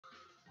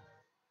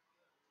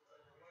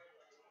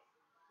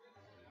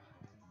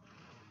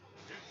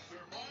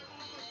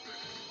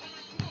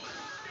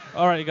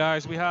Alright,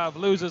 guys, we have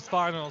losers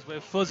finals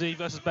with Fuzzy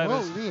versus Oh,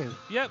 Benners. Ryu.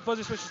 Yep,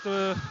 Fuzzy switches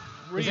to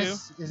Ryu.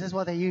 Is this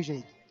what they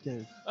usually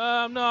do?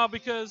 No,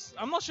 because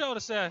I'm not sure what to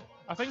say.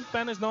 I think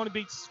Benners only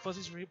beats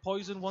Fuzzy's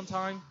Poison one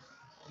time,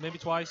 maybe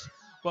twice.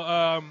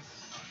 But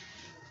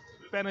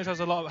Benners has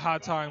a lot of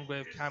hard time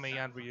with Kami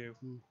and Ryu.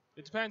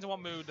 It depends on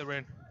what mood they're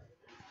in.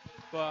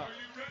 But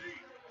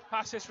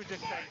past history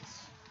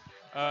dictates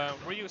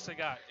Ryu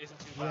Sagat isn't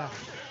too bad.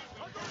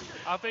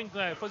 I think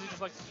Fuzzy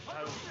just likes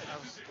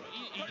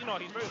you know,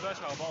 he's very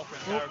versatile of all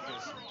three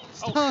characters.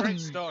 Oh, straight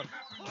stun.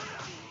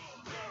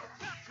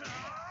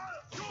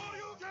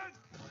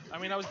 I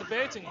mean, I was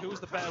debating who's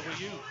the better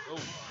Ryu. Oh,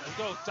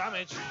 there we go,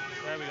 damage.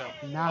 There we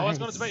go. Nice. I was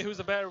going to debate who's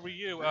the better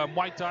Ryu,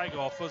 White Tiger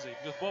or Fuzzy,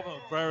 because both of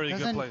them are very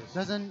good players.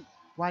 Doesn't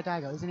White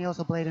Daigo, isn't he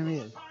also Blade and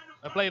Ryu?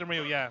 Blade and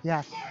Ryu, yeah.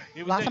 Yeah.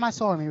 Last time I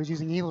saw him, he was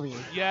using Evil Ryu.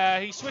 Yeah,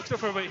 he switched up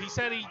for a bit. He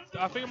said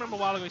I think I remember a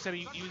while ago, he said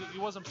he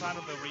wasn't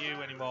planning for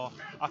Ryu anymore.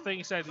 I think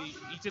he said he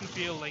didn't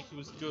feel like he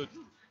was good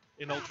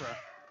in Ultra.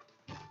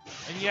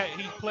 And yet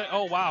he played,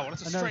 oh wow,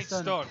 that's a straight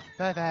stun.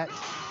 Perfect.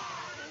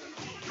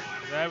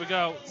 There we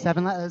go.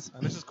 7 letters.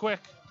 And this is quick.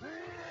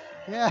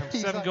 Yeah.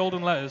 7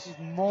 golden letters. He's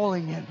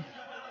mauling him.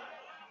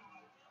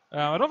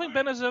 I don't think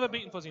Ben has ever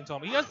beaten Fuzzy and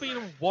Tom. He has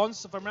beaten him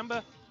once, if I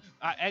remember,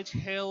 at Edge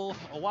Hill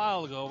a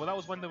while ago, but that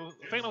was when I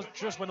think that was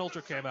just when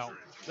Ultra came out.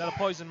 They had a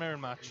Poison Mirror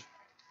match.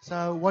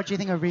 So, what do you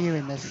think of Ryu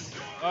in this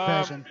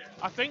version?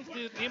 I think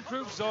the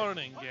improved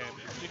zoning game,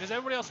 because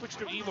everybody else switched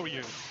to Evil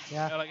Ryu.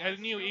 Yeah. Like I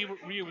knew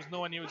Ryu was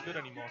nowhere near as good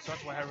anymore, so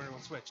that's why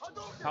everyone switched.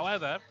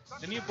 However,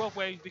 the new buff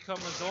where he's become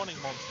a zoning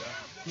monster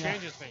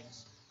changes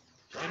things.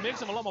 It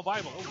makes him a lot more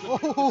viable. Oh,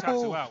 good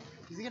tattoo out.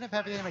 Is he going to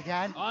pepper him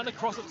again? And a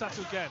cross-up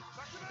tattoo again.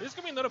 Is this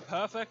going to be another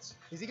perfect?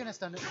 Is he going to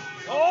stun it?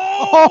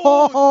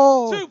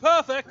 Oh! 2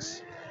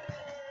 perfects!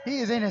 He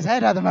is in his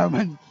head at the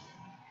moment.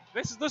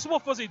 This is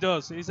what Fuzzy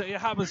does. It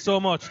happens so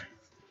much.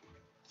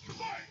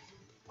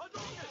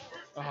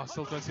 Oh,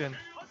 still going in.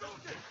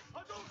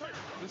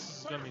 This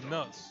is going to be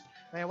nuts.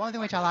 Yeah, one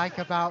thing which I like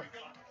about,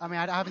 I mean,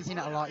 I haven't seen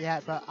it a lot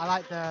yet, but I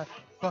like the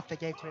buff they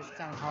gave to his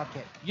sound hard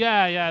kick.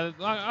 Yeah,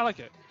 I like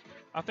it.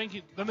 I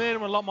think they made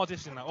him a lot more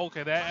distant now.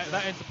 Okay,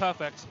 that ends the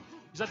perfect.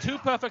 Is that 2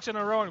 perfects in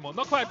a row anymore?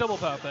 Not quite a double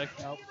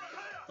perfect. Nope.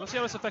 Let's see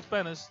how this affects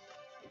Benners.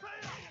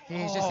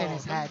 He's just in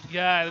his head.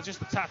 Yeah, just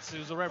the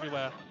tattoos are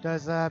everywhere.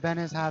 Does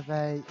Benners have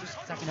a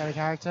secondary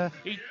character?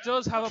 He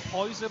does have a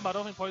Poison, but I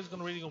don't think Poison's going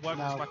to really work in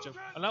this matchup.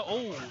 And now,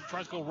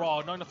 tries to go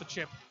raw, not enough for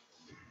chip.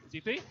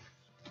 TP?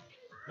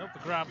 Nope, for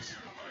grabs.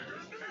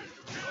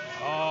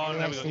 Oh,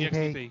 there we go,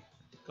 EXTP.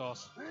 Of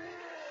course.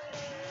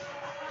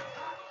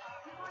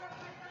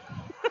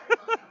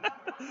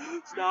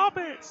 Stop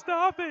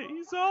it,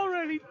 he's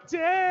already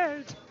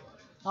dead.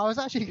 I was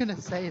actually going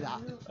to say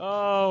that.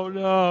 Oh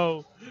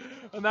no.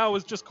 And that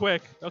was just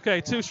quick.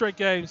 Okay, 2 straight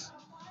games.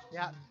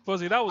 Yeah.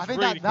 Fuzzy, that was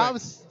really quick. that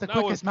was the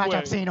quickest match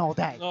I've seen all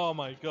day. Oh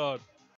my god.